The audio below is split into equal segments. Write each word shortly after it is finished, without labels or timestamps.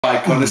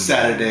bike on a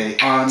Saturday,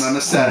 on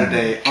a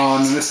Saturday,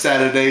 on a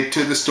Saturday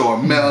to the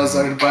store. Mel's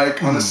on a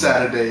bike on a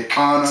Saturday,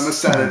 on a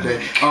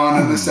Saturday,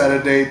 on a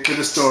Saturday to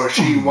the store.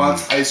 She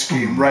wants ice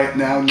cream right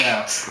now,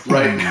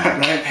 right now.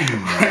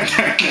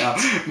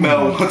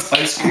 Mel wants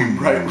ice cream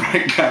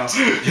right now.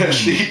 Yes,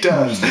 she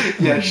does.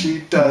 Yes, she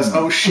does.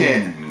 Oh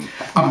shit.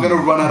 I'm gonna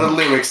run out of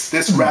lyrics.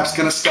 This rap's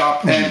gonna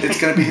stop and it's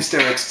gonna be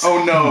hysterics.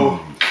 Oh no.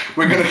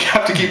 We're gonna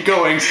have to keep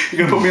going. You're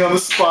gonna put me on the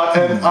spot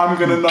and I'm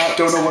gonna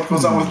don't know what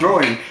goes on with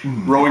rowing.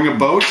 Rowing a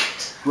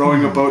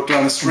boat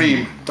down a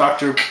stream.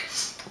 Dr.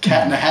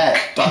 Cat in a Hat.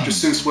 Dr.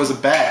 Seuss was a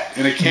bat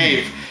in a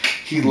cave.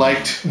 He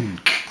liked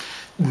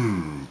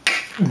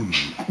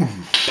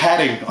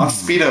padding on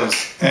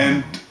Speedos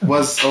and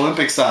was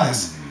Olympic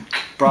size.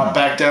 Brought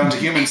back down to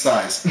human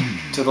size,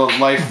 to the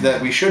life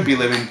that we should be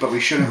living, but we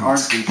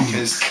aren't be,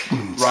 because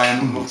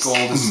Ryan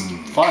Gold is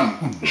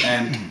fun,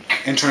 and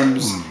in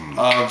terms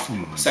of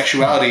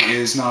sexuality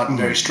is not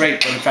very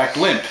straight, but in fact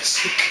limp.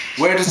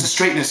 Where does the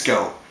straightness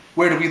go?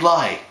 Where do we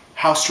lie?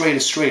 How straight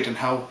is straight and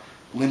how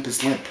limp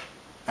is limp?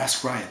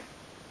 Ask Ryan.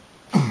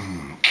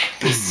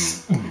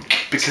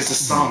 Because the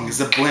song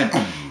is a blimp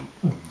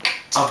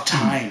of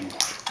time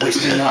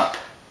wasting up.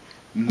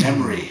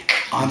 Memory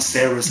on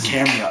Sarah's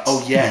camera.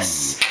 Oh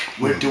yes,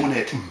 we're doing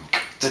it.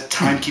 The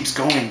time keeps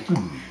going.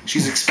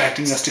 She's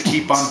expecting us to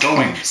keep on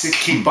going,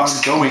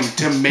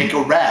 to make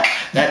a rap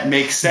that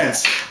makes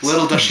sense.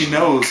 Little does she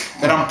knows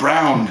that I'm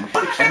brown,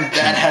 and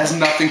that has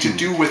nothing to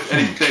do with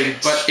anything.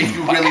 But if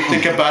you really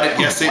think about it,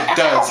 yes it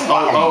does.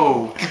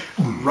 Oh,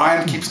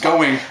 Ryan keeps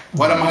going.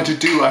 What am I to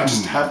do? I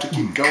just have to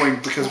keep going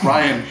because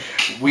Ryan,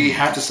 we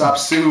have to stop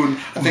soon.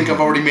 I think I've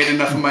already made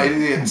enough of my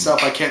idiot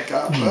self. I can't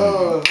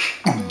go.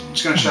 I'm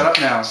just gonna shut up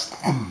now.